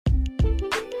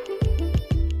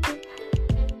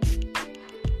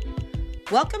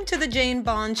Welcome to the Jane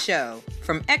Bond Show,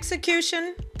 from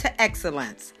execution to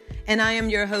excellence. And I am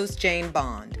your host, Jane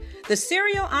Bond, the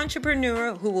serial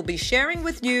entrepreneur who will be sharing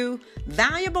with you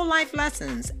valuable life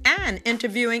lessons and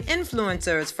interviewing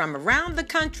influencers from around the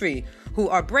country who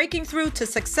are breaking through to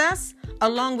success,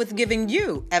 along with giving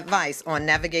you advice on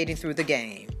navigating through the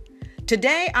game.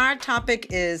 Today, our topic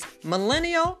is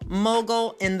Millennial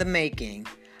Mogul in the Making.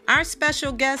 Our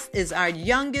special guest is our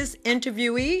youngest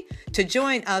interviewee to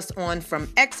join us on From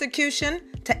Execution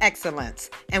to Excellence,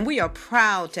 and we are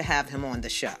proud to have him on the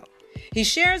show. He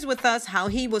shares with us how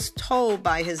he was told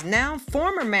by his now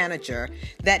former manager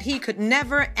that he could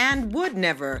never and would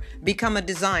never become a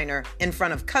designer in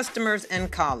front of customers and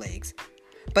colleagues.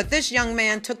 But this young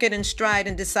man took it in stride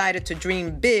and decided to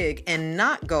dream big and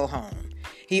not go home.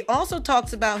 He also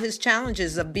talks about his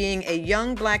challenges of being a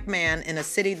young black man in a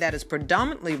city that is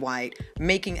predominantly white,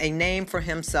 making a name for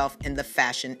himself in the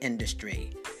fashion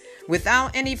industry.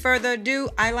 Without any further ado,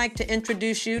 I'd like to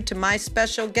introduce you to my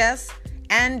special guest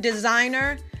and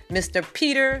designer, Mr.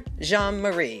 Peter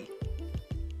Jean-Marie.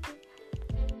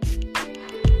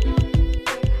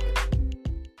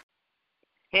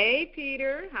 Hey,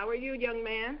 Peter. How are you, young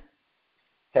man?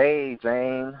 Hey,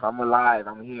 Jane. I'm alive.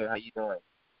 I'm here. How you doing?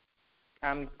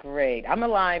 I'm great. I'm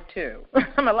alive, too.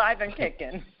 I'm alive and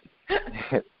kicking.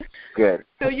 Good.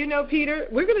 So, Peter,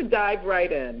 we're going to dive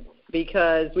right in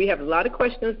because we have a lot of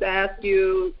questions to ask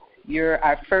you. You're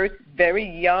our first very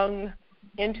young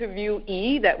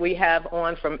interviewee that we have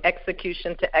on From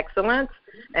Execution to Excellence,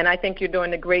 and I think you're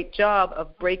doing a great job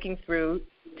of breaking through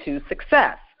to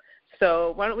success.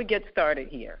 So why don't we get started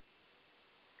here?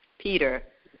 Peter,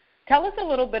 tell us a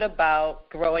little bit about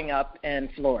growing up in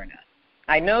Florida.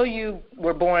 I know you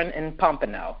were born in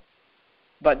Pompano,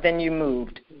 but then you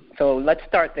moved. So let's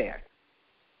start there.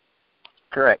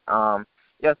 Correct. So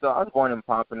I was born in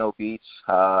Pompano Beach,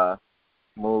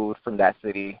 moved from that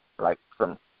city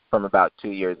from about 2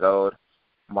 years old.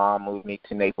 Mom moved me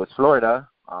to Naples, Florida,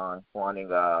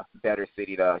 wanting a better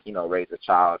city to, raise a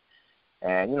child.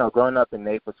 And, growing up in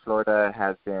Naples, Florida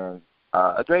has been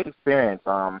a great experience,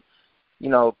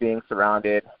 being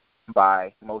surrounded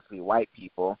by mostly white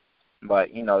people. But,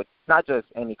 not just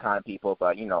any kind of people,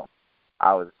 but,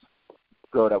 I was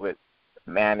growing up with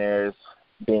manners,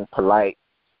 being polite,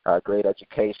 great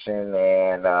education,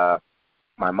 and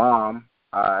my mom,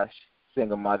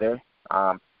 single mother,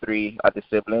 3 other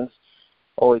siblings,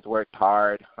 always worked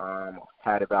hard,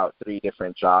 had about 3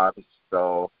 different jobs.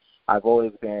 So I've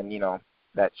always been,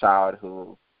 that child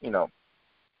who,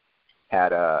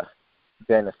 had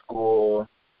been to school,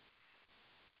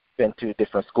 been to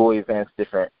different school events,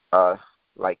 different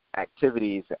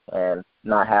activities, and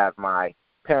not have my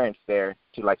parents there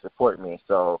to support me.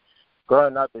 So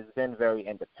growing up has been very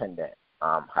independent.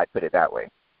 I put it that way.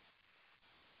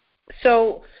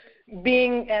 So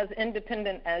being as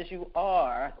independent as you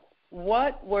are,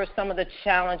 what were some of the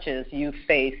challenges you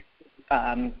faced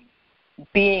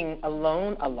being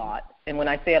alone a lot? And when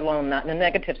I say alone, not in a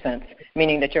negative sense,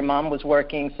 meaning that your mom was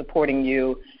working, supporting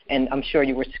you, and I'm sure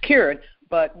you were secured,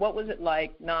 but what was it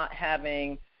like not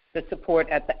having the support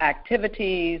at the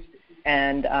activities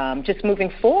and just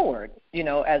moving forward,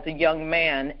 as a young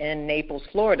man in Naples,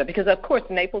 Florida? Because, of course,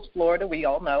 Naples, Florida, we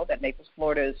all know that Naples,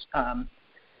 Florida is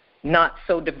not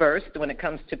so diverse when it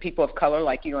comes to people of color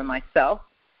like you and myself,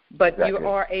 but exactly. You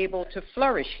are able to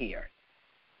flourish here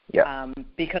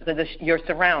because of your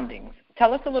surroundings.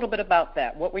 Tell us a little bit about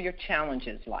that. What were your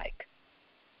challenges like?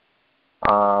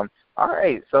 All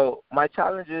right. So my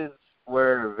challenges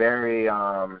were very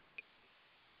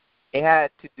it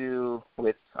had to do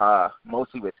with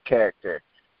mostly with character,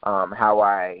 how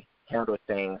I handled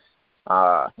things,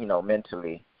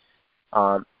 mentally.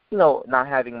 Not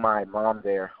having my mom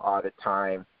there all the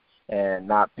time and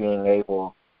not being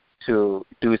able to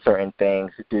do certain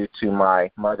things due to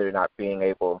my mother not being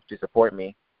able to support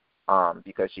me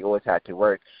because she always had to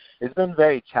work. It's been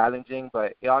very challenging,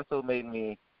 but it also made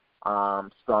me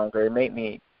stronger. It made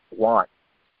me want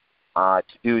to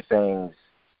do things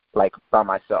by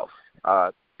myself,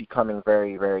 becoming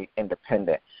very, very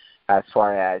independent as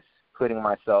far as putting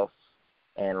myself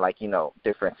in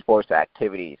different sports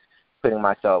activities, putting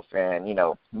myself in,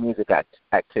 music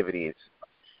activities.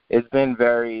 It's been a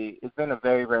very,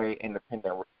 very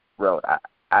independent road.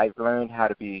 I've learned how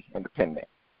to be independent.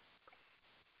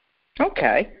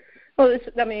 Okay. Well,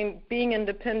 being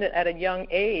independent at a young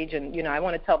age, and, I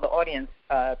want to tell the audience,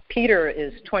 Peter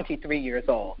is 23 years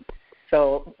old.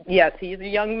 So, yes, he's a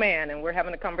young man, and we're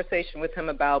having a conversation with him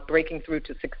about breaking through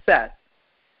to success.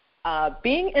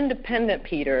 Being independent,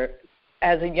 Peter,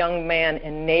 as a young man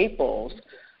in Naples,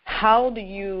 how do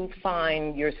you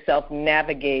find yourself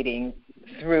navigating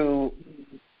through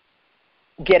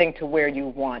getting to where you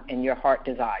want and your heart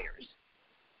desires?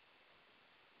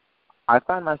 I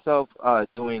find myself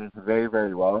doing very,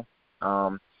 very well.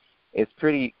 It's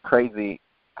pretty crazy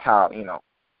how,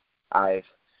 I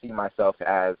see myself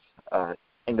as an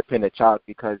independent child,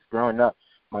 because growing up,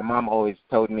 my mom always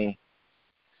told me,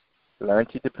 learn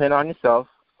to depend on yourself,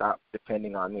 stop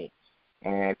depending on me.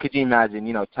 And could you imagine,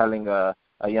 telling a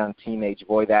young teenage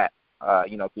boy that,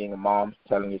 being a mom,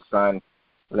 telling your son,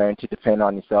 learn to depend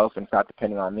on yourself and stop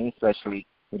depending on me, especially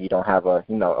when you don't have a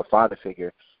father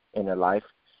figure in your life.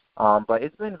 But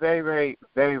it's been very, very,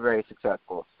 very, very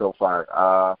successful so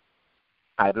far.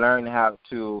 I learned how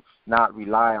to not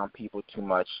rely on people too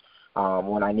much.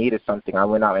 When I needed something, I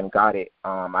went out and got it.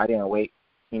 I didn't wait,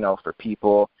 for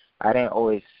people. I didn't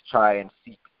always try and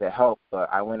seek the help, but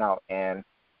I went out and,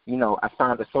 I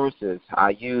found the sources. I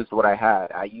used what I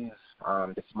had. I used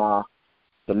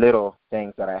the little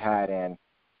things that I had, and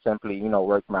simply,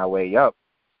 worked my way up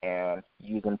and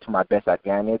use them to my best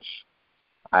advantage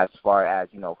as far as,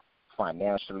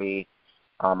 financially.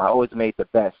 I always made the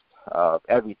best of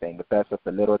everything, the best of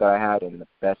the little that I had and the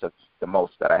best of the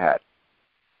most that I had.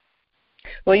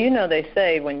 Well, they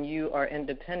say when you are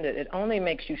independent, it only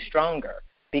makes you stronger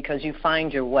because you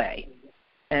find your way.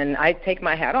 And I take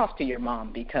my hat off to your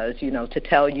mom because, to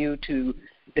tell you to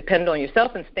depend on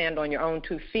yourself and stand on your own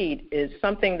 2 feet is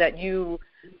something that you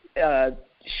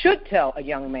should tell a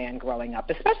young man growing up,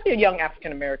 especially a young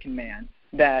African-American man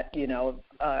that,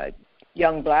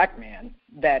 young black man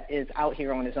that is out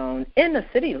here on his own in a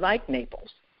city like Naples.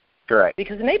 Correct.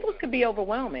 Because Naples could be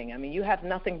overwhelming. I mean, you have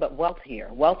nothing but wealth here.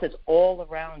 Wealth is all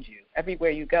around you,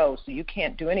 everywhere you go, so you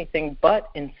can't do anything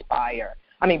but be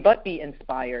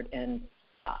inspired and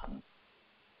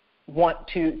want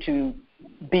to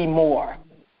be more,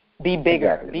 be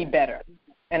bigger, exactly. Be better.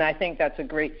 And I think that's a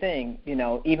great thing,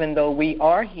 even though we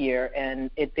are here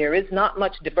and there is not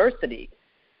much diversity,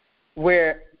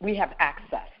 where we have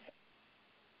access,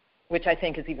 which I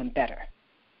think is even better.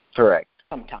 Correct.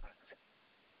 Sometimes.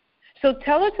 So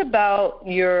tell us about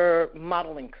your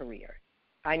modeling career.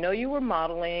 I know you were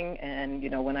modeling, and,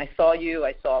 when I saw you,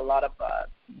 I saw a lot of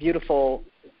beautiful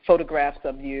photographs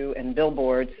of you and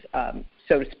billboards,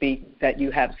 so to speak, that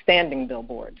you have standing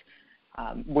billboards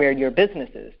where your business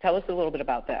is. Tell us a little bit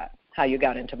about that, how you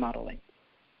got into modeling.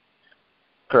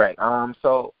 Correct.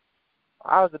 So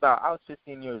I was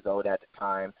 15 years old at the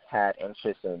time, had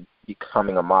interest in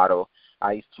becoming a model.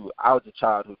 I was a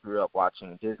child who grew up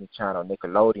watching Disney Channel,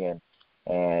 Nickelodeon,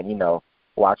 and,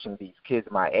 watching these kids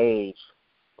my age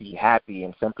be happy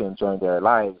and simply enjoying their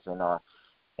lives. And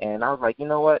I was like, you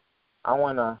know what? I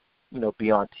want to,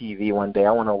 be on TV one day.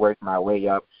 I want to work my way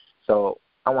up. So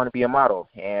I want to be a model.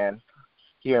 And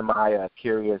here am I, a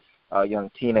curious young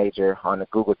teenager on the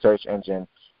Google search engine,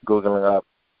 Googling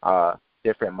up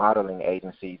different modeling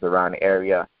agencies around the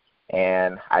area.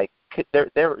 And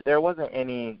there wasn't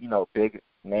any, big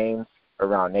names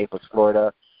around Naples,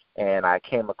 Florida. And I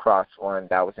came across one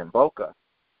that was in Boca.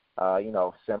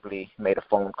 Simply made a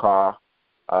phone call,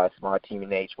 a small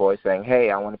teenage boy saying,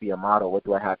 hey, I want to be a model. What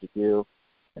do I have to do?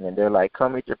 And then they're like,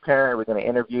 come with your parent. We're going to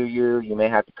interview you. You may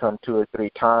have to come 2 or 3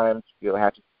 times. You'll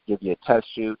have to give you a test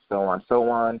shoot, so on, so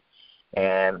on.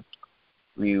 And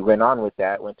we went on with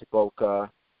that, went to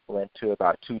Boca, went to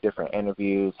about 2 different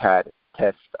interviews, had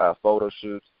test photo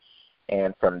shoots.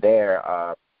 And from there,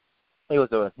 it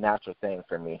was a natural thing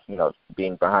for me,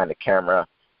 being behind the camera.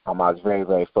 I was very,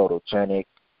 very photogenic.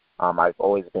 I've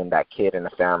always been that kid in the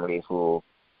family who,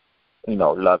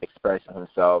 loved expressing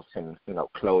himself in,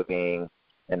 clothing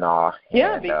and all.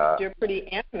 Yeah, and, because you're pretty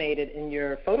animated in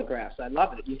your photographs. I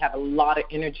love it. You have a lot of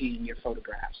energy in your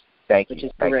photographs. Thank you. Which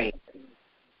is great.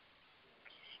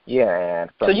 Yeah, and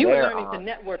from so you there, were learning to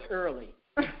network early.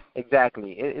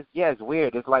 Exactly. It's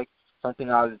weird. It's like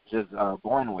something I was just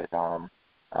born with.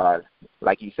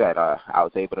 Like you said, I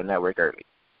was able to network early.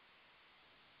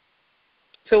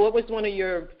 So what was one of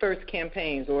your first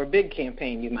campaigns or a big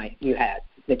campaign you had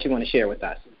that you want to share with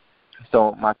us?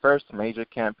 So my first major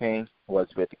campaign was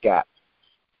with Gap.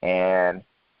 And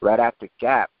right after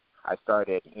Gap, I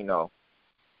started,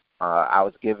 I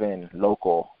was given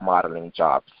local modeling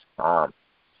jobs.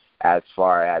 As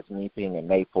far as me being in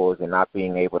Naples and not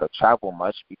being able to travel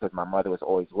much because my mother was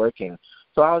always working.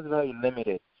 So I was very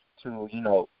limited to,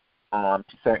 to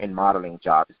certain modeling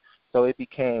jobs. So it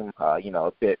became, a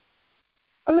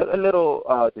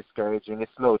little discouraging. It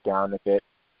slowed down a bit.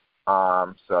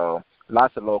 So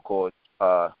lots of local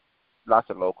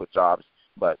jobs,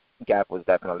 but Gap was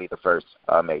definitely the first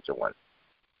major one.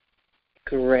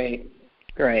 Great.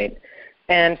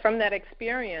 And from that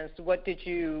experience, what did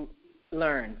you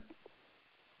learn?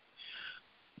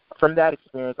 from that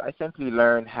experience, I simply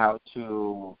learned how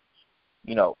to,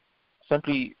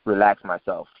 simply relax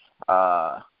myself.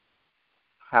 How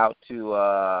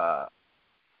to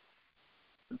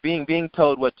being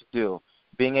told what to do,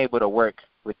 being able to work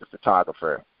with the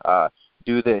photographer.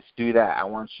 Do this, do that. I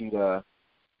want you to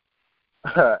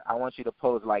I want you to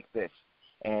pose like this.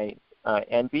 And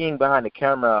being behind the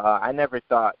camera, I never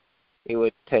thought it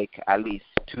would take at least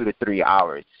 2 to 3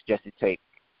 hours just to take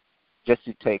 2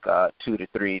 to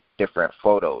 3 different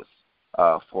photos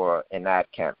for an ad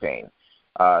campaign.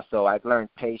 So I've learned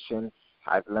patience.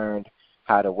 I've learned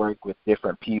how to work with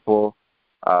different people,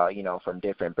 from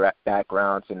different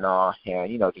backgrounds and all,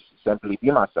 and just simply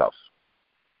be myself.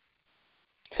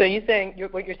 So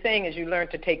what you're saying is you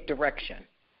learned to take direction.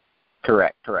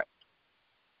 Correct.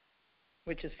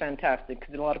 Which is fantastic,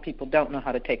 because a lot of people don't know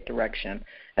how to take direction,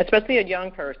 especially a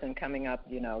young person coming up,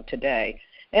 today.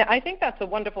 And I think that's a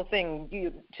wonderful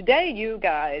thing. Today, you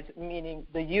guys, meaning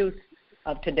the youth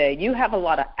of today, you have a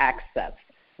lot of access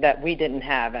that we didn't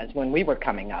have as when we were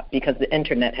coming up, because the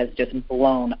internet has just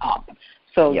blown up.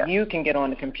 So yes. You can get on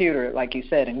the computer, like you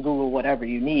said, and Google whatever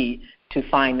you need to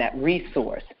find that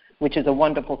resource, which is a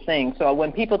wonderful thing. So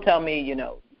when people tell me,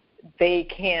 they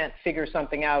can't figure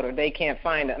something out or they can't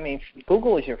find it,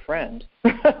 Google is your friend.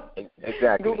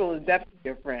 Exactly. Google is definitely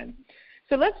your friend.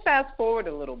 So let's fast forward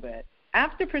a little bit.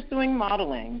 After pursuing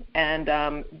modeling, and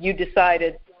you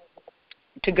decided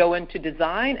to go into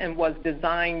design, and was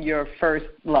design your first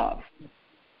love?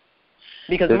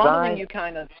 Because modeling you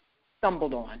kind of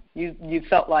stumbled on. You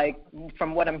felt like,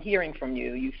 from what I'm hearing from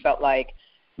you, you felt like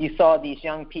you saw these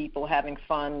young people having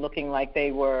fun, looking like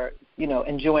they were,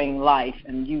 enjoying life,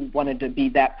 and you wanted to be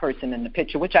that person in the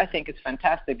picture, which I think is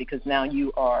fantastic, because now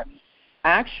you are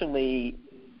actually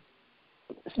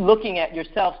looking at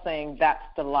yourself saying, that's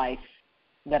the life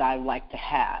that I like to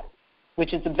have,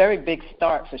 which is a very big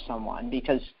start for someone,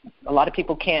 because a lot of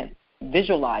people can't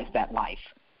visualize that life.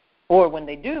 Or when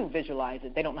they do visualize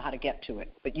it, they don't know how to get to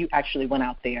it. But you actually went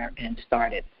out there and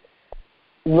started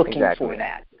looking for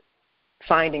that,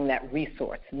 finding that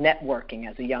resource, networking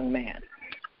as a young man.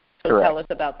 So Correct. Tell us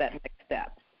about that next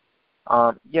step.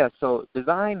 So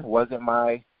design wasn't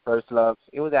my first love.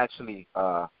 It was actually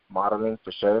modeling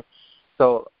for sure.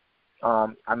 So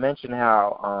I mentioned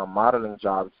how modeling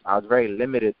jobs, I was very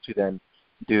limited to them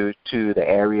due to the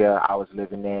area I was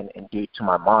living in, and due to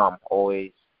my mom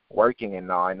always working and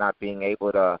all, and not being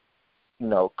able to,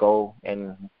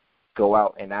 go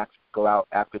out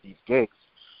after these gigs.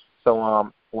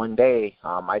 So one day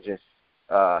I just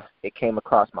it came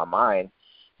across my mind,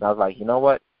 and I was like, you know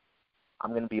what?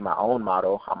 I'm going to be my own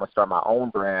model. I'm going to start my own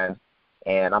brand,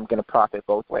 and I'm going to profit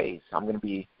both ways.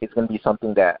 It's going to be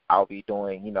something that I'll be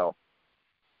doing,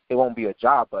 it won't be a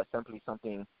job, but simply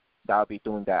something that I'll be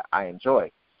doing that I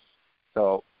enjoy.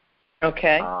 So,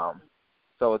 okay.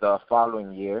 So the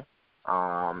following year,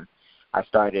 I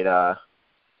started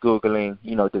Googling,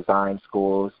 design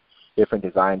schools, different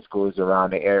design schools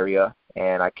around the area,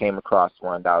 and I came across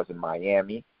one that was in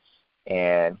Miami,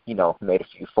 and, made a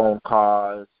few phone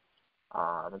calls,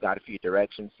 got a few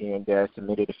directions here and there,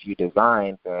 submitted a few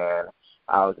designs, and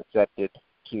I was accepted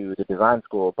to the design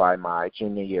school by my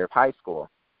junior year of high school.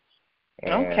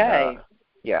 And, okay.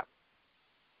 Yeah.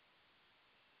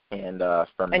 And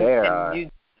from there,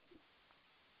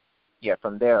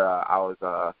 I was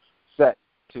set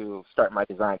to start my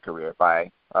design career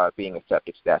by being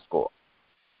accepted to that school.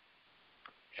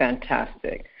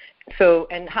 Fantastic. So,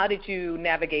 and how did you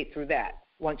navigate through that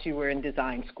once you were in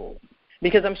design school?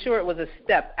 Because I'm sure it was a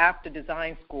step after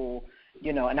design school,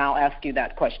 and I'll ask you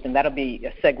that question. That'll be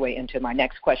a segue into my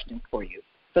next question for you.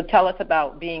 So tell us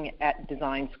about being at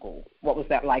design school. What was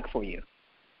that like for you?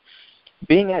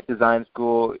 Being at design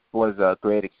school was a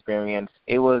great experience.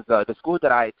 It was the school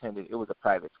that I attended. It was a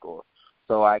private school,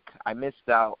 so I missed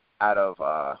out of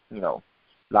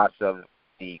lots of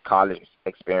the college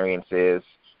experiences,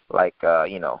 like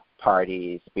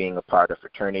parties, being a part of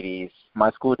fraternities. My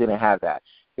school didn't have that.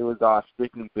 It was all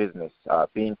strictly business,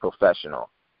 being professional.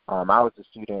 I was a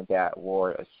student that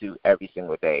wore a suit every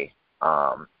single day.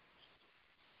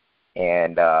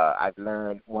 And I've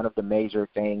learned one of the major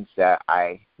things that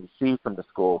I received from the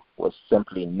school was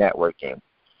simply networking.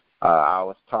 I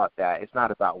was taught that it's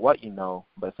not about what you know,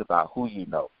 but it's about who you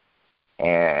know.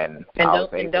 And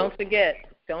don't forget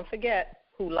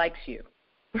who likes you.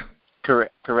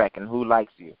 Correct, and who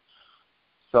likes you.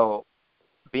 So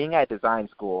being at design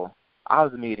school, I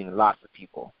was meeting lots of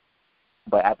people.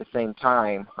 But at the same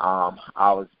time,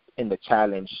 I was in the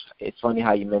challenge. It's funny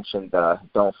how you mentioned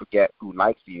don't forget who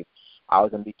likes you. I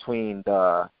was in between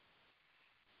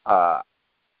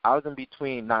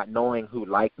not knowing who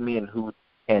liked me and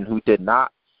and who did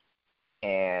not,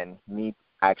 and me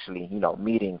actually,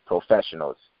 meeting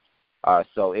professionals.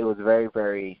 So it was very,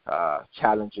 very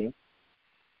challenging.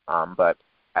 But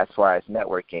as far as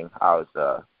networking, I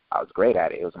was great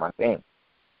at it. It was my thing.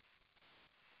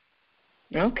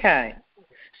 Okay.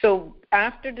 So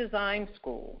after design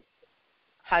school,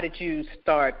 how did you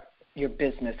start your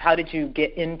business? How did you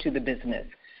get into the business?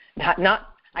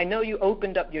 I know you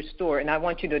opened up your store, and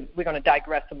we're going to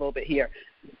digress a little bit here.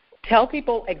 Tell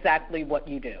people exactly what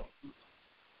you do.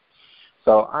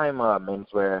 So I'm a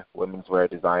menswear, womenswear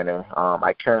designer.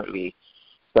 I currently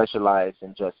specialize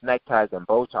in just neckties and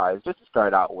bow ties, just to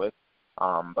start out with.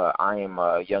 But I am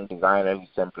a young designer who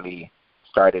simply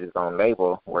started his own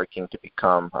label, working to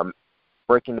becoming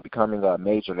a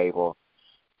major label,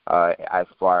 as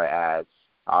far as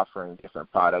offering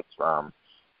different products from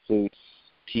suits,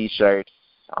 T-shirts,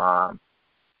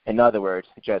 in other words,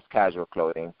 just casual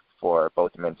clothing for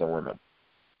both men and women.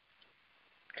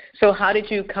 So how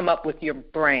did you come up with your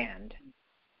brand?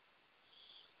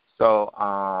 So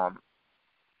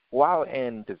while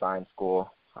in design school,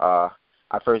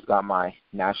 I first got my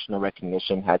national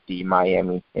recognition at the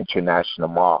Miami International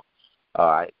Mall.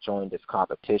 I joined this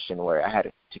competition where I had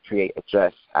to create a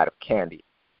dress out of candy,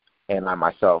 and I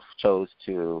myself chose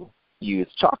to use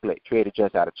chocolate, create a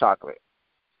dress out of chocolate.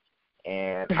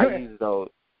 And I used those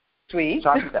Sweet.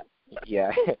 chocolate.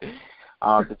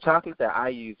 The chocolate that I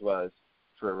used was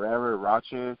Ferrero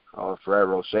Rocher or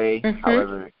Ferrero Rocher,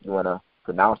 however you want to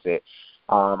pronounce it.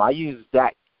 I used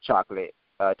that chocolate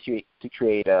to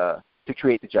create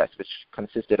the dress, which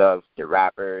consisted of the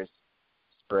wrappers,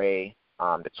 spray,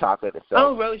 the chocolate itself.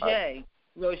 Oh, Roger.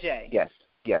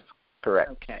 Yes,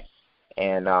 correct. Okay.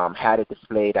 And had it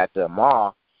displayed at the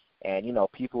mall, and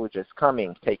people were just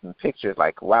coming, taking pictures,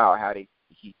 like, wow, how did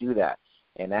he do that?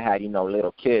 And I had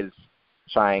little kids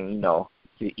trying to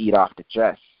eat off the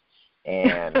dress,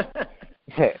 and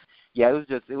it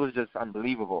was just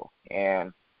unbelievable.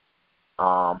 And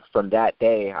from that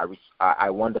day, I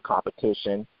won the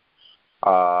competition.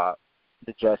 The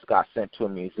dress got sent to a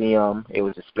museum. It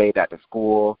was displayed at the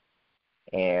school,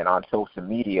 and on social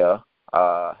media,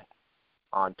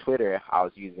 on Twitter, I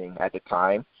was using at the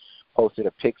time, posted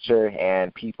a picture,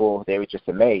 and people, they were just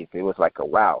amazed. It was like,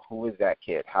 wow, who is that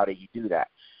kid? How did you do that?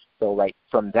 So, like,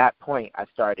 from that point, I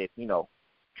started,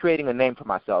 creating a name for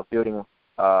myself, building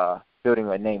a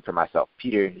name for myself,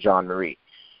 Peter Jean Marie.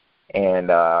 And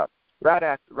right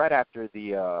after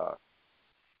the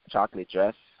chocolate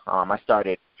dress, I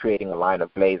started creating a line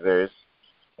of blazers,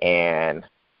 and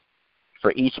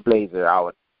for each blazer, I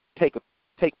would take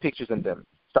pictures of them,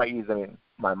 start using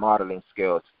my modeling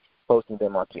skills, posting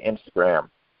them onto Instagram,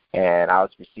 and I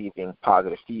was receiving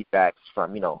positive feedbacks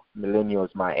from,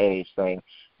 millennials my age saying,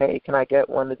 hey, can I get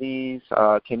one of these?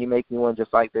 Can you make me one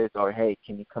just like this? Or, hey,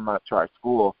 can you come out to our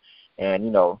school and,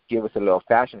 give us a little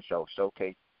fashion show,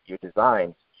 showcase your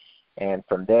designs? And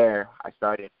from there, I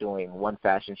started doing one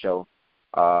fashion show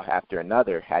after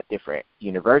another at different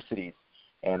universities,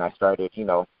 and I started,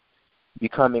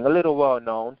 becoming a little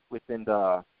well-known within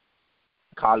the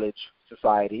college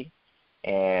society,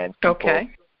 and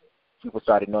people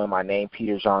started knowing my name,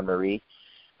 Peter Jean Marie.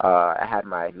 I had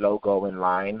my logo in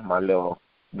line, my little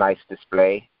nice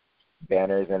display,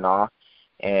 banners and all,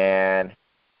 and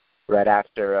right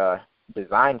after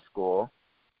design school,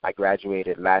 I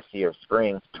graduated last year of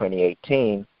spring,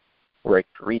 2018,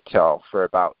 worked retail for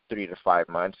about 3 to 5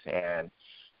 months, and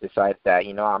decided that,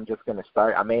 I'm just going to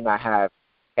start. I may not have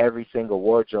every single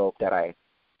wardrobe that I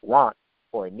want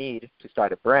or need to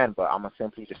start a brand, but I'm going to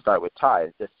simply just start with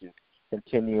ties, just to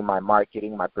continue my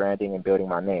marketing, my branding, and building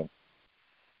my name.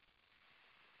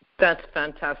 That's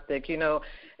fantastic.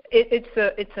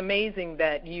 It's amazing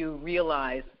that you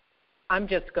realize I'm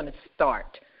just going to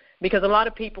start, because a lot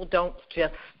of people don't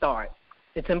just start.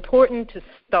 It's important to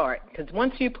start, because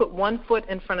once you put one foot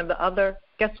in front of the other,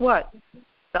 guess what?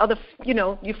 The other,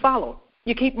 you follow.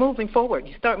 You keep moving forward.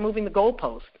 You start moving the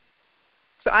goalpost.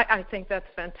 So I think that's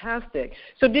fantastic.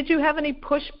 So did you have any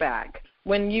pushback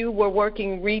when you were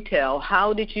working retail?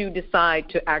 How did you decide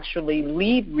to actually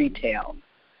leave retail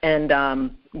and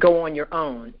go on your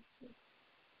own?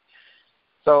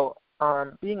 So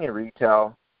being in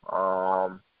retail,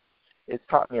 it's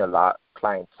taught me a lot,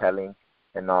 clienteling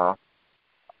and all.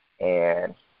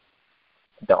 And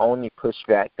the only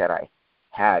pushback that I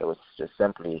had was just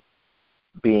simply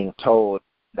being told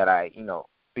that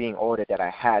being ordered that I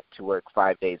had to work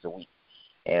 5 days a week.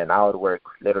 And I would work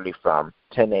literally from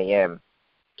 10 a.m.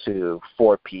 to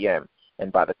 4 p.m.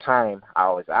 And by the time I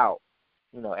was out,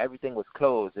 everything was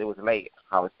closed. It was late.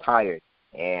 I was tired.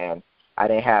 And I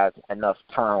didn't have enough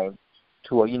time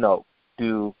to,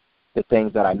 do the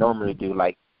things that I normally do,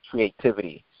 like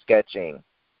creativity, sketching,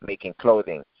 making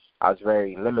clothing. I was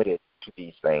very limited to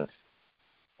these things.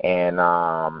 And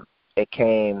it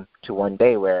came to one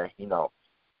day where,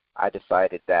 I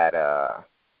decided that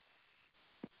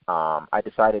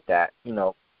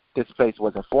this place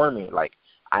wasn't for me. Like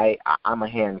I'm a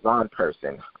hands-on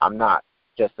person. I'm not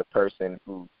just a person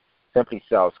who simply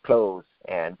sells clothes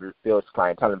and builds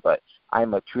clientele, but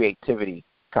I'm a creativity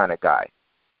kind of guy.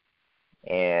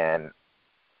 And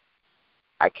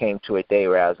I came to a day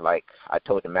where I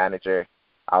told the manager,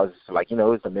 I was like, it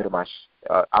was the middle of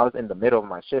I was in the middle of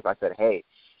my shift. I said, hey,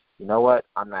 you know what?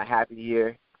 I'm not happy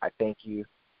here. I thank you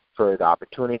for the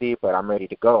opportunity, but I'm ready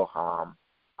to go.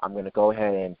 I'm going to go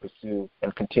ahead and pursue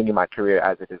and continue my career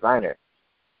as a designer.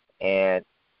 And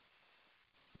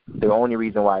the only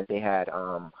reason why they had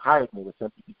hired me was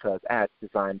simply because I had a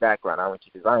design background. I went to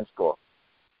design school.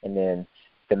 And then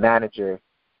the manager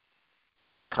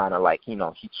kind of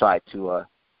he tried to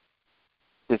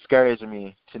discourage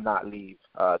me to not leave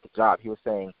the job. He was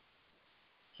saying,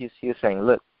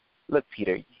 look,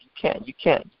 Peter, you can't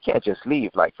just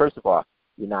leave. Like, first of all,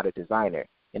 you're not a designer.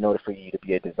 In order for you to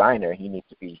be a designer, you need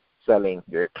to be selling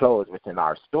your clothes within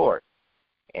our store,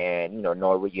 and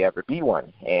nor will you ever be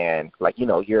one. And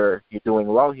you're doing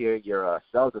well here. You're a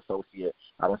sales associate.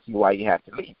 I don't see why you have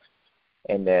to leave.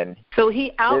 And then so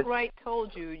he outright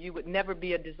told you would never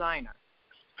be a designer.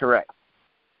 Correct.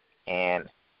 And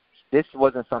this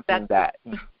wasn't something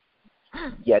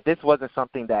this wasn't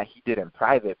something that he did in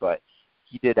private, but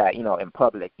he did that, in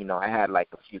public. I had a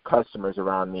few customers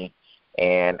around me,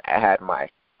 and I had my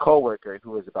coworker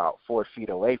who was about 4 feet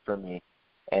away from me.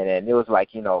 And then it was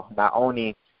not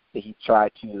only did he try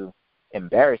to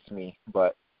embarrass me,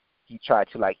 but he tried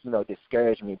to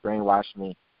discourage me, brainwash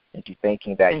me into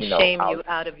thinking that, and shame you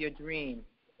out of your dream.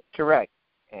 Correct.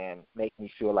 And make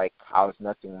me feel like I was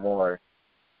nothing more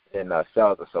than a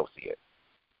sales associate.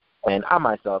 And I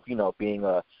myself, being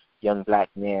a young black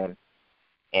man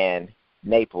in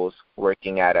Naples,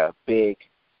 working at a big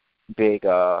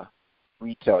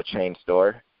retail chain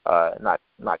store, not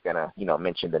gonna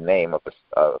mention the name of the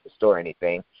store or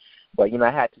anything, but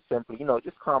I had to simply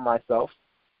just calm myself,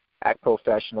 act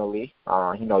professionally,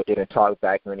 didn't talk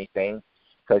back or anything,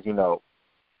 because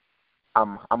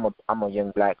I'm a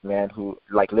young black man who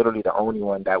literally the only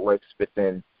one that works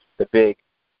within the big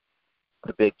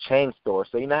chain store.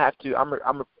 So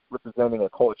I'm representing a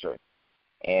culture,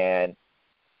 and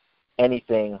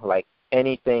anything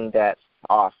that's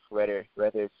off, whether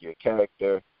it's your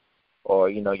character or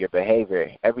your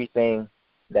behavior, everything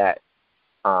that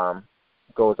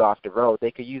goes off the road,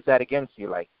 they could use that against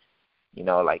you.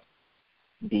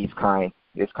 This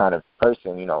kind of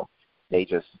person, they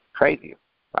just crazy.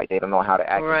 They don't know how to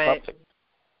act in public.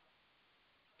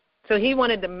 So he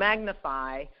wanted to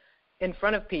magnify in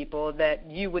front of people that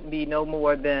you would be no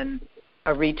more than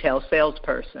a retail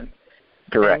salesperson.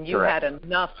 Correct. And you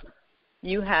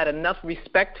had enough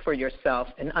respect for yourself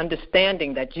and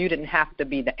understanding that you didn't have to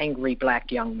be the angry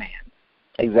black young man.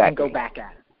 Exactly. And go back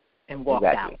at it and walk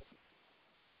out.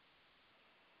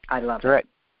 I love Correct.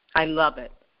 it. I love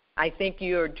it. I think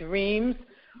your dreams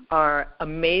are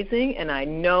amazing, and I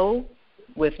know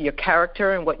with your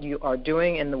character and what you are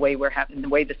doing and the way the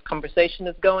way this conversation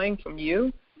is going from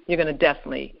you, you're going to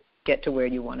definitely get to where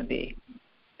you want to be,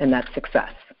 and that's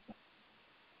success.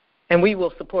 And we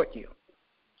will support you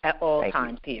at all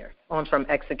times here on From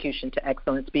Execution to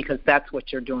Excellence, because that's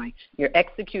what you're doing. You're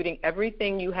executing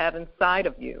everything you have inside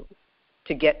of you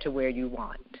to get to where you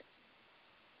want.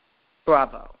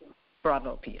 Bravo.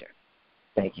 Bravo, Peter.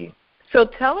 Thank you. So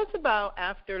tell us about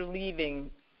after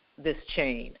leaving this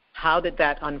chain. How did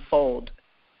that unfold?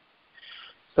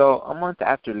 So a month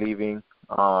after leaving,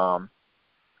 well,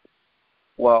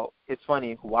 it's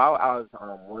funny. While I was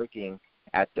working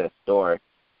at the store,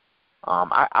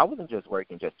 I wasn't just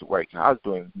working just to work. I was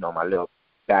doing, my little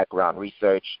background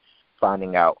research,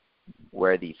 finding out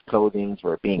where these clothings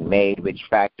were being made, which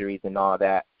factories and all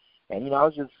that. And, I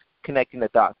was just connecting the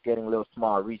dots, getting little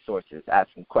small resources,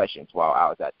 asking questions while I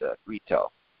was at the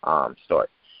retail store.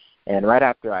 And right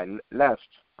after I left,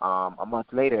 a month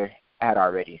later, I had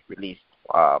already released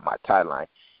my tagline,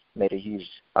 made a huge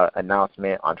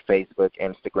announcement on Facebook,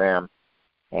 Instagram,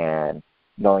 and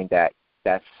knowing that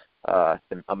that's a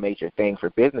major thing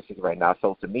for businesses right now,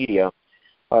 social media,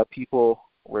 people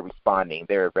were responding.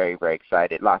 They were very, very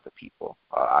excited, lots of people.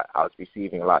 I was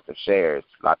receiving lots of shares,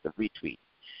 lots of retweets.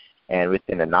 And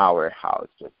within an hour, I was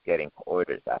just getting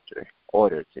orders after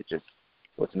orders. It just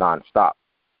was nonstop.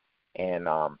 And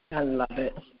I love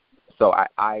it. So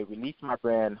I released my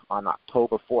brand on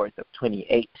October 4th of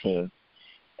 2018.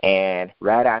 And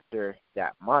right after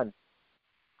that month,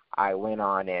 I went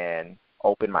on and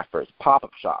opened my first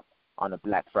pop-up shop on a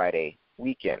Black Friday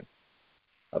weekend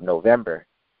of November.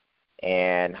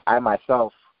 And I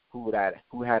myself, who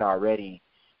had already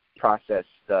processed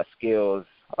the skills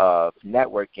of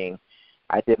networking,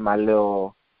 I did my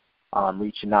little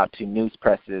reaching out to news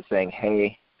presses saying,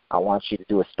 hey, I want you to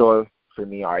do a story for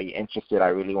me. Are you interested? I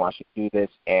really want you to do this.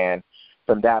 And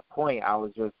from that point, I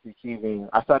was just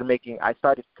I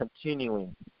started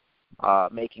continuing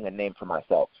making a name for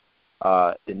myself.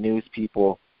 The news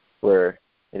people were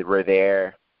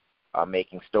there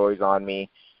making stories on me.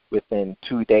 Within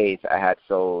 2 days, I had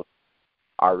sold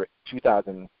over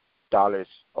 $2,000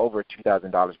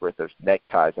 worth of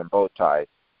neckties and bow ties,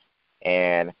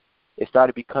 and it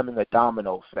started becoming a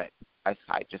domino effect. I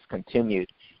just continued.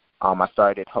 I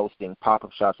started hosting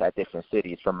pop-up shops at different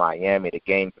cities, from Miami to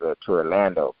Gainesville to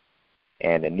Orlando,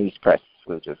 and the news press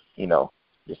was just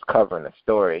covering the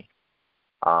story.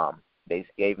 They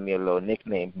gave me a little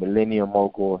nickname, Millennial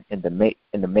Mogul in the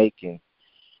making,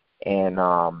 and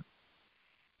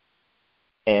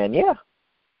yeah.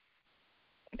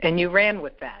 And you ran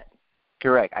with that.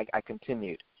 Correct. I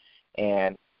continued,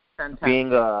 and Fantastic.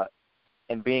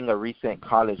 being a recent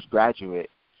college graduate,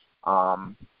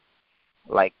 I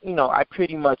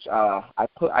pretty much I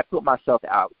put myself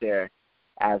out there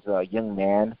as a young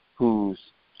man who's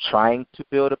trying to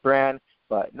build a brand,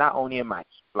 but not only am I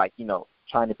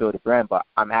trying to build a brand, but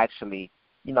I'm actually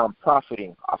I'm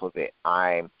profiting off of it.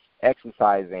 I'm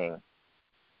exercising,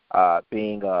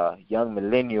 being a young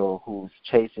millennial who's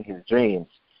chasing his dreams.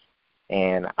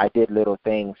 And I did little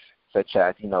things such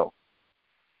as,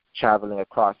 traveling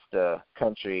across the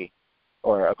country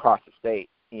or across the state,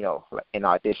 in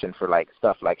audition for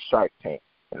stuff like Shark Tank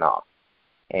and all.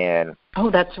 And oh,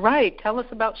 that's right. Tell us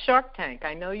about Shark Tank.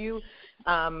 I know you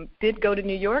did go to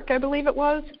New York, I believe it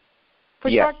was, for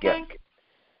Shark Tank?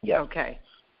 Yes. Okay.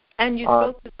 And you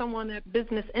spoke to someone at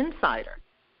Business Insider.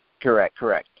 Correct.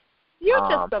 You're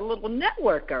just a little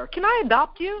networker. Can I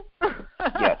adopt you?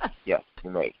 Yes, you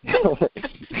may.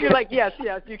 You're like, yes,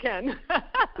 you can.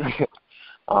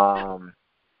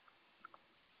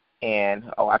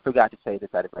 And I forgot to say this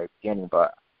at the very beginning,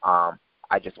 but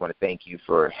I just want to thank you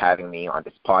for having me on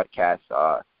this podcast.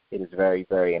 It is very,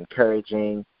 very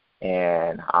encouraging,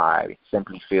 and I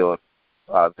simply feel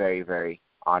very, very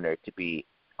honored to be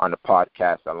on the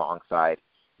podcast alongside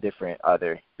different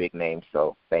other big names.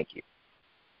 So thank you.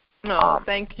 No,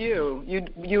 thank you.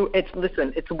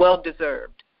 It's well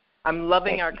deserved. I'm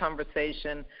loving our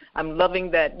conversation. I'm loving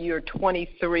that you're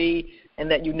 23 and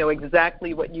that you know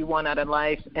exactly what you want out of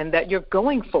life and that you're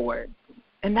going for it.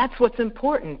 And that's what's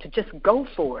important, to just go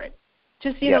for it.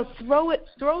 Just throw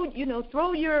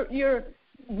your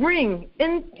ring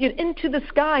into the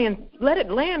sky and let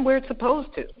it land where it's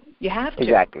supposed to. You have to.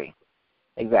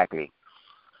 Exactly.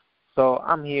 So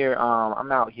I'm here.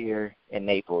 I'm out here in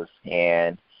Naples,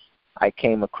 and I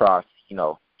came across,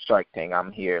 Shark Tank.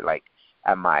 I'm here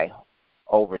at my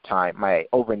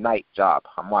overnight job.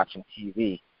 I'm watching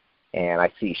TV, and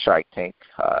I see Shark Tank,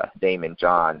 Damon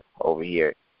John over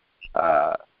here,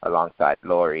 alongside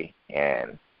Lori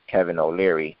and Kevin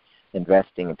O'Leary,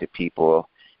 investing into people.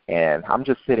 And I'm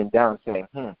just sitting down saying,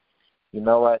 you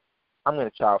know what? I'm going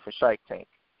to try out for Shark Tank.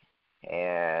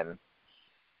 And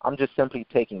I'm just simply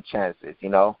taking chances,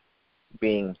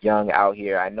 being young out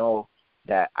here. I know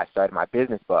that I started my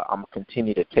business, but I'm going to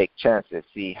continue to take chances,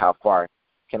 see how far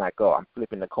can I go. I'm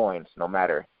flipping the coins no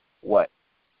matter what.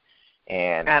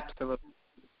 And absolutely.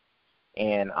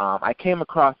 And I came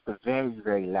across the very,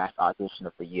 very last audition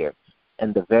of the year,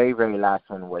 and the very, very last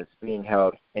one was being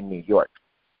held in New York.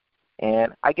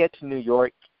 And I get to New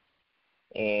York,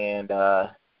 and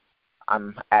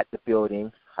I'm at the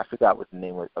building. I forgot what the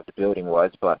name of the building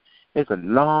was, but there's a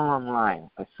long line,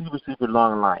 a super, super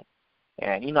long line.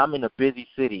 And, I'm in a busy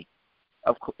city,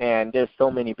 and there's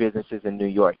so many businesses in New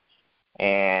York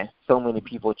and so many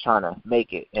people trying to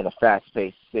make it in a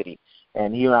fast-paced city.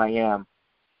 And here I am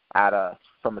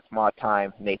from a small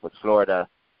time, Naples, Florida,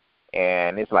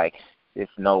 and it's like there's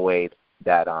no way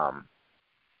that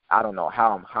I don't know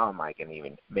how am I going to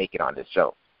even make it on this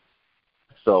show.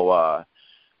 So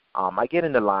I get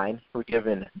in the line. We're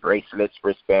given bracelets,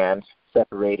 wristbands,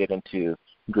 separated into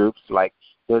groups. There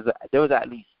was at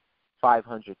least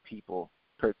 500 people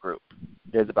per group.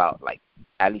 There's about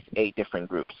at least 8 different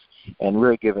groups, and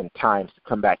we're given times to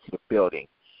come back to the building.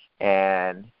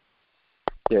 And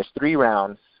there's 3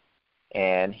 rounds,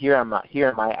 and here am I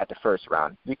at the first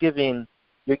round. You're given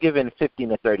 15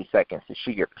 to 30 seconds to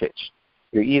shoot your pitch.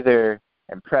 You're either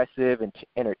impressive and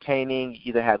entertaining, you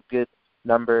either have good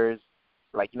numbers,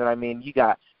 you know what I mean? You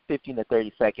got 15 to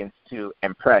 30 seconds to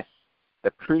impress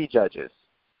the pre-judges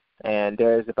and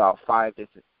there's about five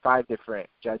different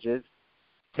judges,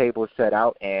 tables set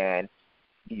out, and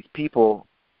these people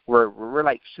we're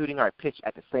like shooting our pitch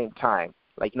at the same time.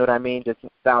 Like, you know what I mean? Just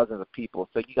thousands of people,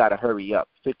 so you got to hurry up,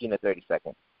 15 to 30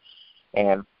 seconds.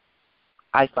 And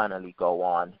I finally go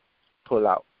on, pull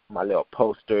out my little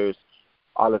posters,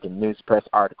 all of the news press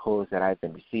articles that I've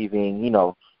been receiving, you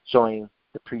know, showing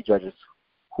the prejudges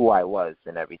who I was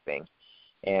and everything.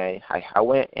 And I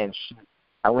went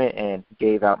and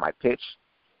gave out my pitch,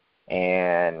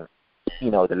 and,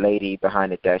 you know, the lady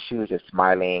behind the desk, she was just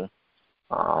smiling,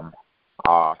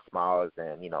 all smiles,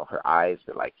 and, you know, her eyes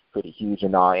were like pretty huge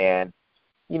and all, and,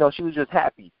 you know, she was just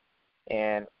happy.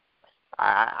 And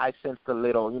I sensed a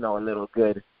little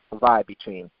good vibe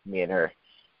between me and her.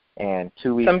 And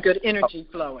 2 weeks, some good energy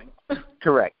flowing.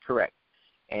 Correct.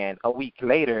 And a week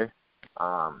later,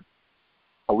 I'm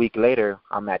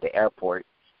at the airport,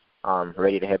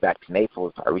 ready to head back to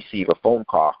Naples. I receive a phone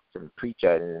call from the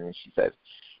prejudge, and she says,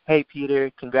 "Hey, Peter,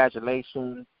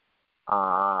 congratulations.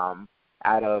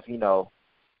 Out of, you know,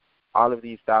 all of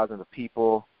these thousands of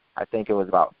people, I think it was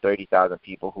about 30,000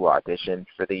 people who auditioned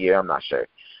for the year. I'm not sure.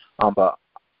 But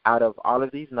out of all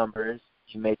of these numbers,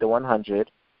 you made the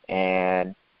 100,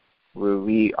 and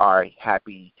we are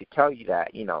happy to tell you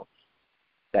that, you know,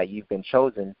 that you've been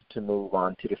chosen to move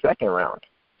on to the second round."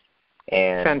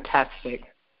 And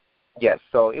fantastic. Yes,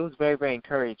 so it was very, very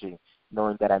encouraging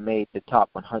knowing that I made the top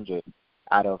 100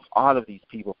 out of all of these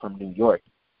people from New York,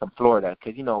 from Florida,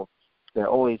 because, you know, they're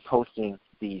always hosting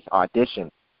these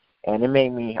auditions. And it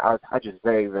made me, I just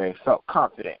very, very felt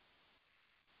confident.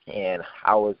 And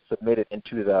I was submitted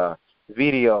into the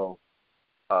video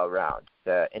round,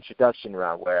 the introduction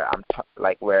round, where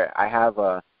where I have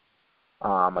a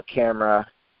camera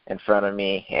in front of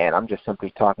me, and I'm just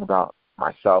simply talking about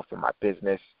myself and my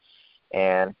business.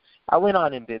 And I went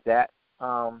on and did that,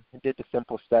 did the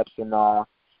simple steps and all.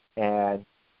 And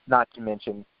not to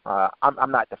mention,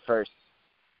 I'm not the first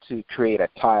to create a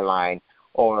tie line,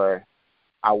 or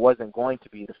I wasn't going to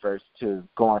be the first to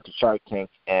go on to Shark Tank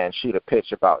and shoot a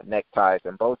pitch about neckties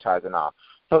and bow ties and all.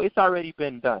 So it's already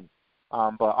been done.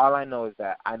 But all I know is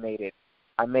that I made it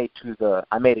to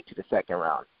the second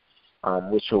round,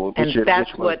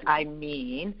 that's what I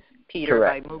mean, Peter,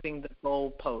 correct, by moving the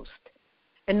goal post.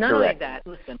 And not only that,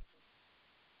 listen,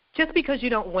 just because you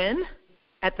don't win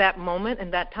at that moment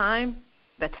and that time,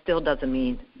 that still doesn't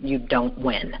mean you don't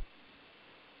win.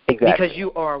 Exactly. Because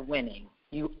you are winning.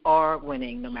 You are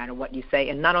winning no matter what you say.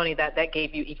 And not only that, that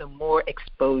gave you even more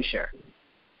exposure.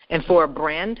 And for a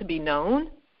brand to be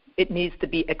known, it needs to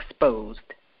be exposed.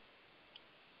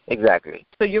 Exactly.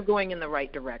 So you're going in the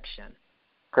right direction.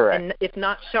 Correct. And if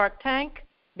not Shark Tank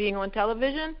being on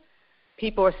television,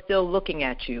 people are still looking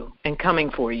at you and coming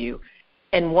for you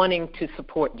and wanting to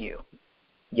support you.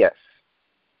 Yes.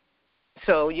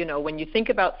 So, you know, when you think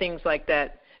about things like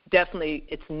that, definitely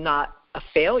it's not a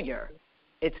failure.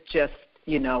 It's just,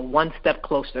 you know, one step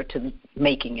closer to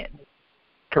making it.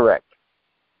 Correct.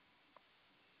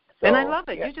 So, and I love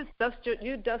it. Yeah. You just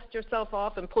dust yourself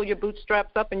off and pull your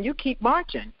bootstraps up, and you keep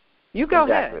marching. You go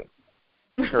exactly.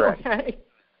 ahead. Correct. Okay.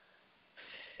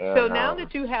 And, so now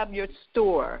that you have your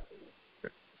store,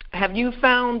 have you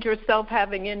found yourself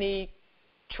having any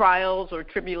trials or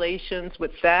tribulations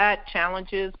with that,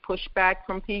 challenges, pushback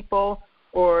from people,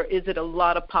 or is it a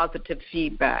lot of positive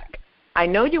feedback? I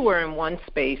know you were in one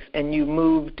space and you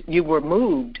were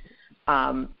moved,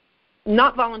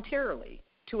 not voluntarily,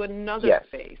 to another yes.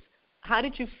 space. How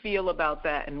did you feel about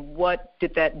that, and what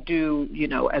did that do, you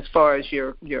know, as far as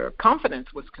your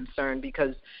confidence was concerned?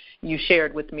 Because you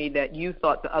shared with me that you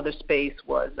thought the other space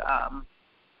was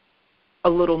a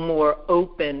little more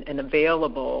open and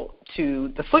available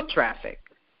to the foot traffic.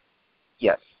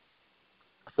 Yes.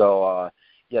 So,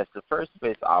 yes, the first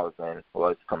space I was in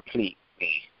was completely,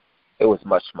 it was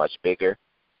much, much bigger.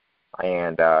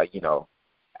 And, you know,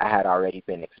 I had already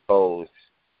been exposed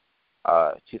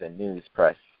to the news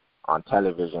press on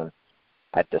television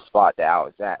at the spot that I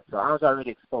was at. So I was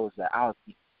already exposed that I was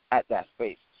at that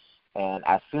space. And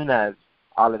as soon as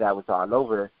all of that was all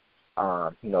over,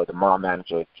 you know, the mall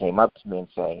manager came up to me and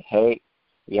said, "Hey,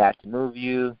 we have to move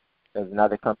you. There's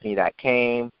another company that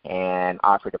came and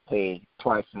offered to pay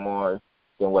twice more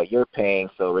than what you're paying,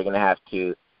 so we're going to have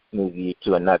to move you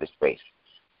to another space."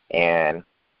 And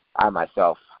I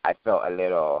myself, I felt a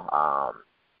little, I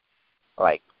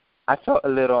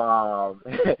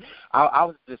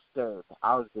was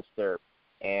disturbed.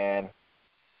 And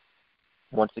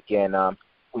once again,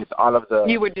 with all of the...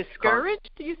 You were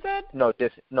discouraged, you said? No,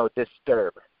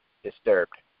 disturbed.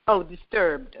 Oh,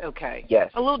 disturbed, okay.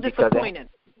 Yes. A little disappointed.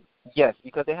 Yes,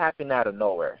 because it happened out of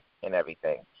nowhere and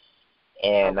everything.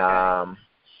 And Okay.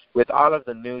 with all of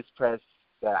the news press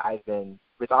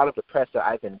with all of the press that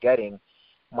I've been getting,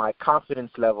 my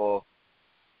confidence level,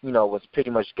 was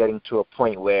pretty much getting to a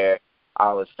point where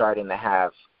I was starting to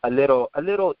have a little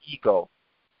ego,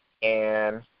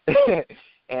 and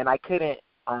and I couldn't,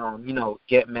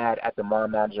 get mad at the mall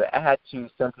manager. I had to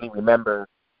simply remember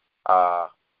uh,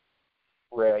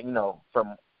 where,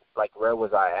 from like where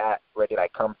was I at, where did I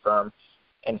come from,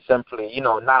 and simply,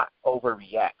 not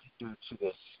overreact due to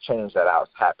this change that I was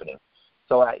happening.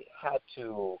 So I had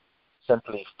to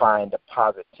simply find the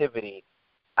positivity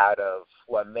out of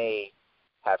what may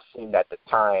have seemed at the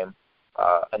time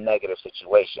a negative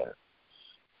situation.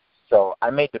 So I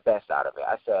made the best out of it.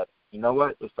 I said, you know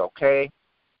what, it's okay.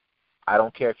 I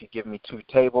don't care if you give me 2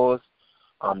 tables.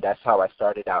 That's how I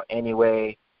started out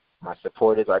anyway. My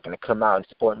supporters are going to come out and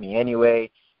support me anyway.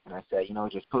 And I said,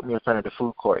 just put me in front of the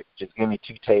food court. Just give me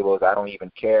 2 tables. I don't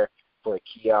even care for a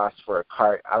kiosk, for a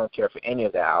cart. I don't care for any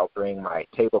of that. I'll bring my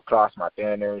tablecloths, my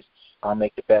banners. I'll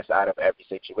make the best out of every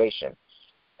situation.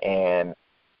 And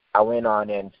I went on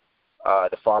and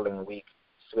the following week,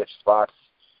 switched spots.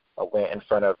 I went in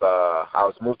front of, I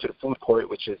was moved to the food court,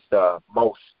 which is the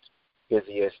most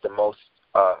busiest, the most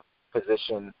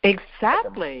position.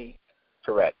 Exactly.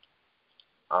 Correct.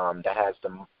 That has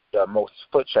the most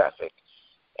foot traffic.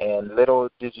 And little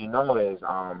did you know is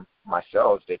my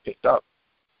sales, they picked up.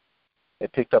 They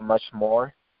picked up much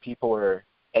more. People were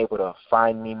able to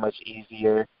find me much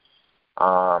easier.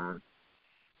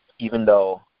 Even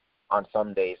though on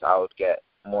some days I would get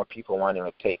more people wanting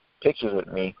to take pictures with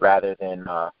me rather than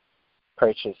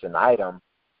purchase an item.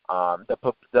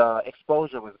 The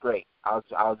exposure was great. I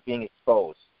was being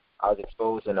exposed. I was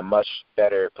exposed in a much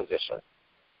better position.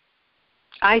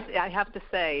 I have to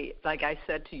say, like I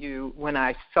said to you when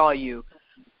I saw you,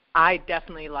 I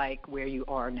definitely like where you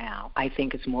are now. I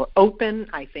think it's more open.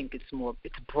 I think it's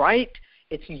bright.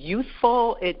 It's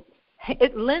youthful.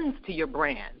 It lends to your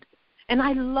brand. And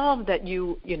I love that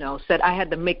you said I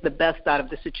had to make the best out of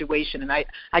the situation. And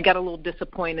I got a little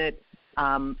disappointed.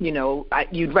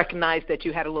 You'd recognize that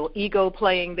you had a little ego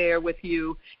playing there with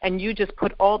you, and you just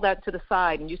put all that to the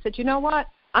side. And you said, you know what?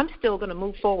 I'm still going to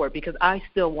move forward because I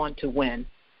still want to win.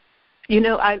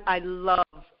 I love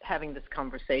having this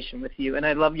conversation with you, and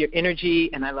I love your energy,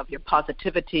 and I love your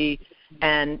positivity.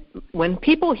 And when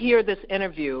people hear this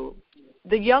interview,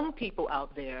 the young people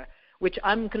out there, which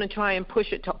I'm going to try and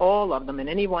push it to all of them and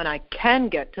anyone I can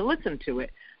get to listen to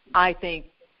it, I think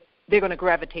they're going to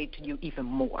gravitate to you even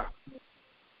more.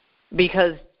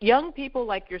 Because young people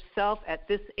like yourself at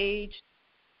this age,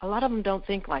 a lot of them don't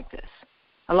think like this.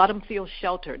 A lot of them feel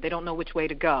sheltered. They don't know which way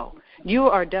to go. You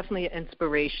are definitely an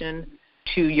inspiration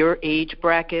to your age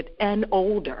bracket and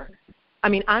older. I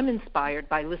mean, I'm inspired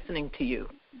by listening to you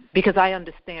because I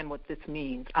understand what this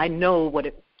means. I know what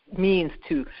it means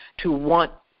to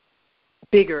want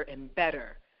bigger and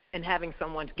better and having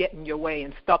someone get in your way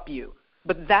and stop you.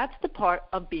 But that's the part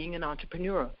of being an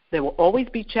entrepreneur. There will always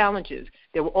be challenges.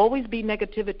 There will always be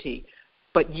negativity.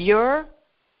 But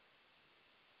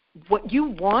what you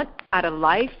want out of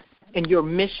life and your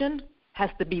mission has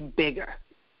to be bigger.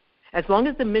 As long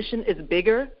as the mission is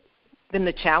bigger than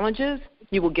the challenges,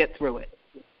 you will get through it.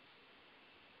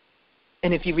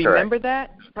 And if you remember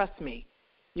that, trust me,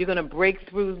 you're going to break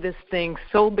through this thing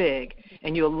so big,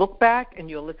 and you'll look back and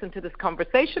you'll listen to this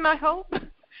conversation, I hope,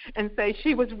 and say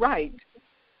she was right.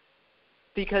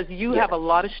 Because you have a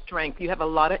lot of strength. You have a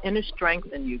lot of inner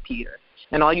strength in you, Peter.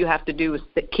 And all you have to do is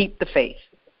keep the faith.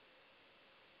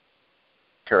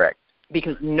 Correct.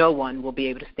 Because no one will be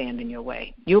able to stand in your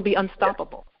way. You'll be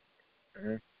unstoppable.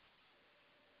 Mm-hmm.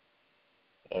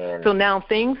 And so now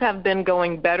things have been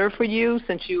going better for you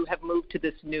since you have moved to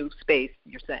this new space,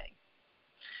 you're saying?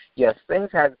 Yes, things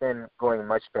have been going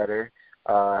much better.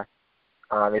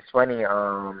 It's funny.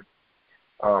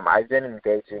 I've been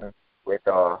engaging with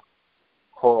a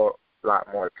whole lot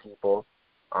more people.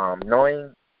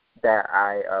 Knowing that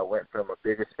I went from a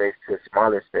bigger space to a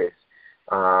smaller space,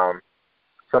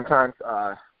 sometimes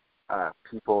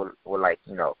people will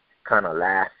kind of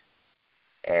laugh,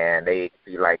 and they'd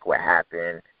be like, what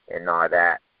happened and all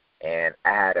that. And I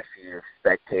had a few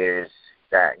spectators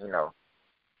that,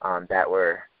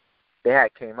 they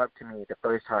had came up to me the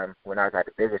first time when I was at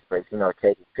the bigger space,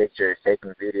 taking pictures,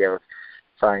 taking videos,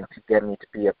 trying to get me to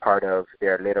be a part of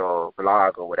their little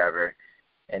vlog or whatever.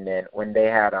 And then when they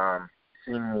had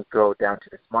seen me go down to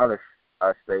the smaller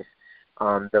space,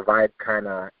 the vibe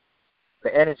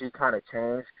the energy kind of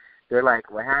changed. They're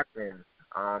like, what happened?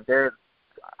 I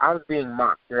was being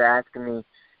mocked. They're asking me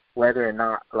whether or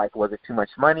not, was it too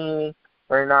much money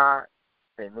or not?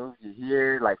 They moved you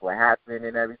here, what happened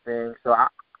and everything. So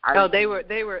they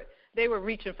were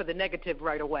reaching for the negative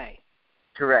right away.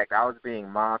 Correct. I was being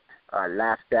mocked,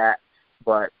 laughed at,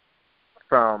 but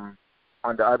from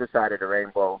on the other side of the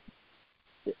rainbow,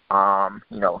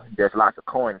 there's lots of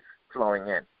coins flowing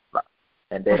in,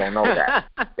 and they don't know that.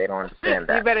 They don't understand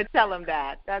that. You better tell them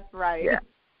that. That's right. Yeah.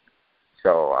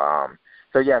 So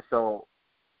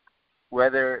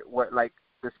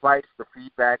despite the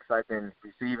feedbacks I've been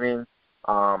receiving,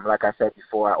 like I said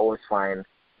before, I always find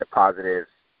the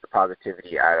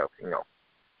positivity out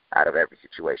of every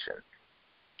situation.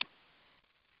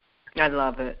 I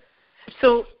love it.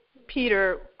 So,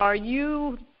 Peter, I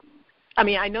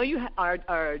know you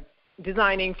are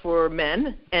designing for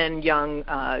men and young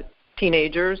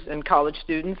teenagers and college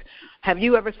students. Have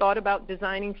you ever thought about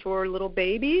designing for little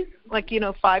babies, like,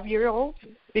 5-year-olds?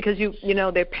 Because,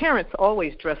 their parents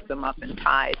always dress them up in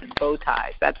ties and bow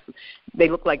ties. They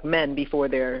look like men before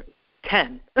they're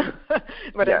 10.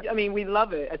 But, yes. We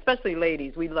love it, especially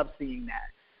ladies. We love seeing that.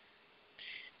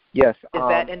 Yes. Is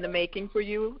that in the making for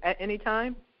you at any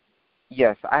time?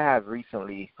 Yes, I have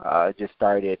recently just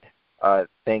started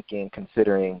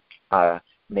considering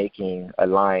making a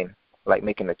line, like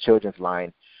making a children's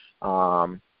line. I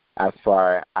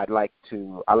like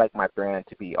my brand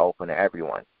to be open to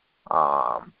everyone.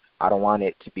 I don't want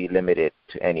it to be limited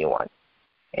to anyone.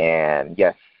 And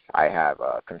yes, I have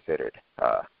considered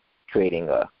creating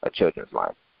a children's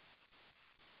line.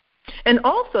 And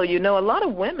also, a lot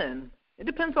of women, it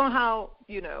depends on how,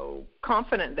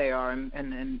 confident they are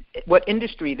and what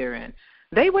industry they're in.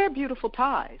 They wear beautiful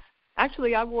ties.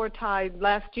 Actually, I wore a tie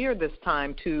last year this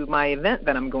time to my event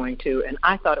that I'm going to, and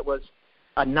I thought it was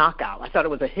a knockout. I thought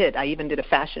it was a hit. I even did a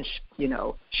fashion,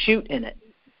 shoot in it.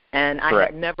 And I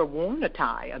had never worn a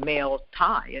tie, a male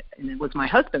tie, and it was my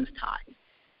husband's tie.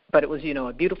 But it was,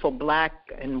 a beautiful black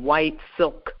and white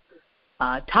silk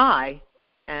tie,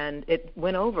 and it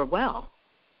went over well.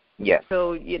 Yes.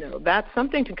 So, that's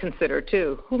something to consider,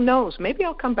 too. Who knows? Maybe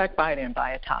I'll come back by there and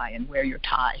buy a tie and wear your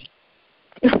tie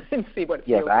and see what it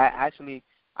feels like. Yes,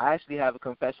 I actually have a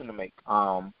confession to make.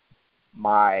 The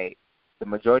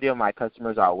majority of my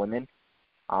customers are women.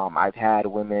 I've had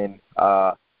women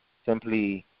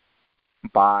simply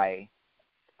buy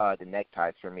the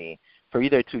neckties for me for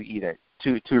either two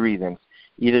reasons,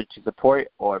 either to support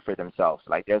or for themselves.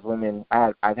 Like there's women,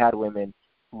 I've had women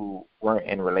who weren't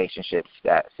in relationships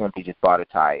that simply just bought a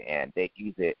tie and they'd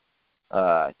use it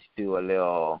to do a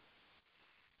little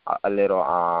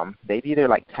they'd either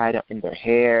like tie it in their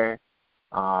hair.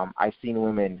 I've seen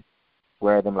women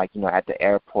wear them like at the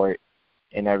airport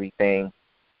and everything.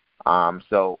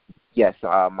 So yes,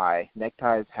 my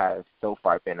neckties have so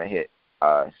far been a hit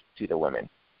to the women.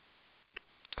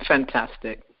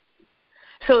 Fantastic.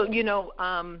 So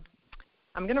I'm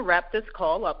going to wrap this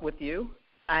call up with you.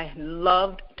 I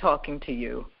loved talking to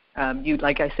you. You,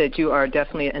 like I said, you are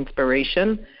definitely an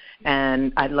inspiration,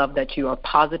 and I love that you are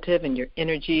positive and your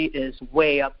energy is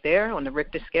way up there on the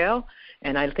Richter scale.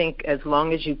 And I think as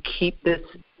long as you keep this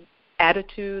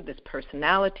attitude, this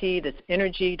personality, this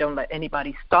energy, don't let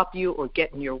anybody stop you or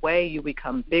get in your way, you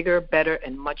become bigger, better,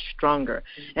 and much stronger.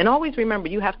 And always remember,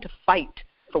 you have to fight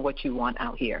for what you want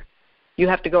out here. You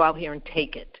have to go out here and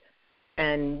take it.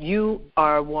 And you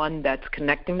are one that's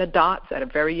connecting the dots at a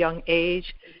very young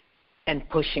age and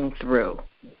pushing through.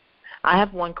 I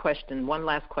have one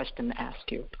last question to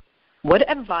ask you. What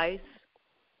advice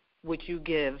would you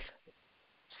give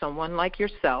someone like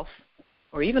yourself,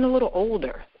 or even a little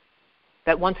older,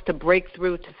 that wants to break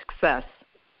through to success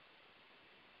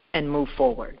and move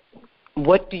forward?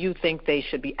 What do you think they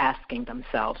should be asking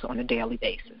themselves on a daily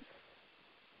basis?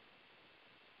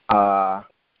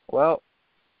 Well,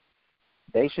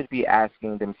 they should be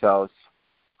asking themselves,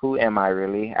 who am I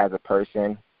really as a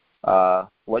person?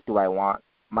 What do I want?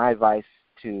 My advice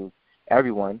to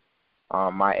everyone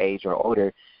my age or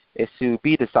older is to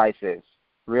be decisive,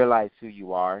 realize who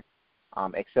you are,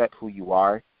 accept who you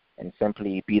are, and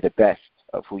simply be the best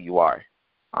of who you are.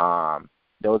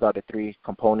 Those are the three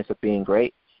components of being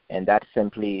great, and that's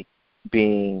simply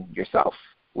being yourself,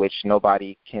 which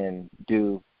nobody can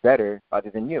do better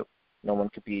other than you. No one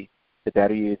could be the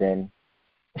better you than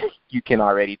you can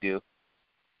already do.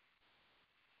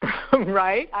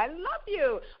 Right? I love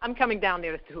you. I'm coming down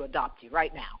there to adopt you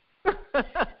right now.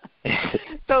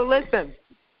 So listen,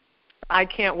 I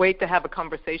can't wait to have a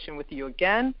conversation with you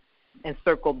again and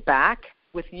circle back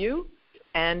with you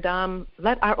and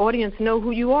let our audience know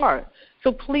who you are.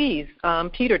 So please,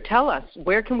 Peter, tell us,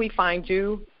 where can we find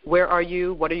you? Where are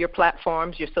you? What are your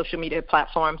platforms, your social media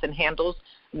platforms and handles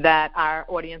that our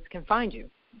audience can find you?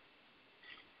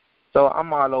 So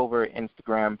I'm all over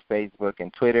Instagram, Facebook,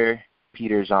 and Twitter,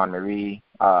 Peter Jean Marie.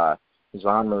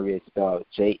 Jean Marie is spelled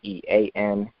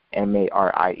JeanMarie.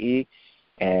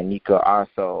 And you could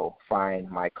also find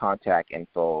my contact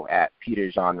info at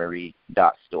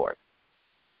peterjeanmarie.store.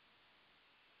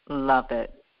 Love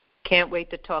it. Can't wait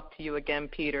to talk to you again,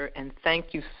 Peter, and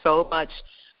thank you so much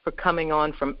for coming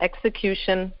on From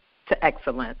Execution to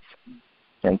Excellence.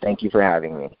 And thank you for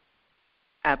having me.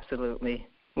 Absolutely.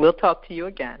 We'll talk to you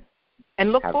again.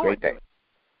 And look forward to it. Have a great day.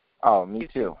 Oh, me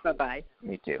too. Bye-bye.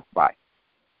 Me too. Bye.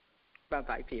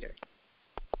 Bye-bye, Peter.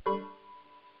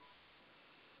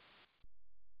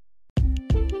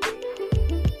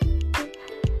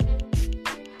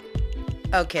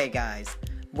 Okay, guys,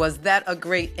 was that a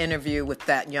great interview with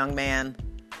that young man?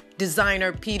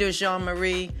 Designer Peter Jean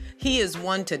Marie, he is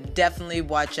one to definitely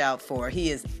watch out for. He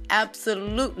is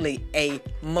absolutely a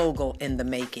mogul in the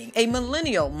making, a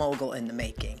millennial mogul in the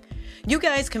making. You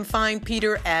guys can find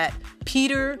Peter at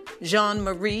Peter Jean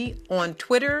Marie on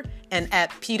Twitter and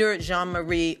at Peter Jean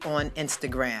Marie on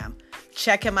Instagram.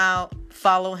 Check him out,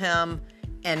 follow him,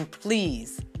 and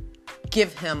please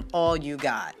give him all you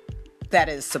got. That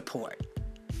is support.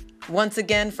 Once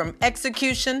again, From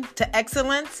Execution to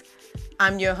Excellence,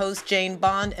 I'm your host, Jane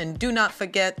Bond, and do not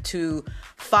forget to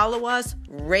follow us,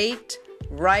 rate,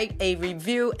 write a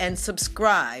review, and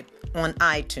subscribe on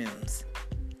iTunes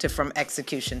to From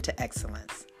Execution to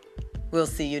Excellence. We'll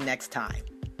see you next time.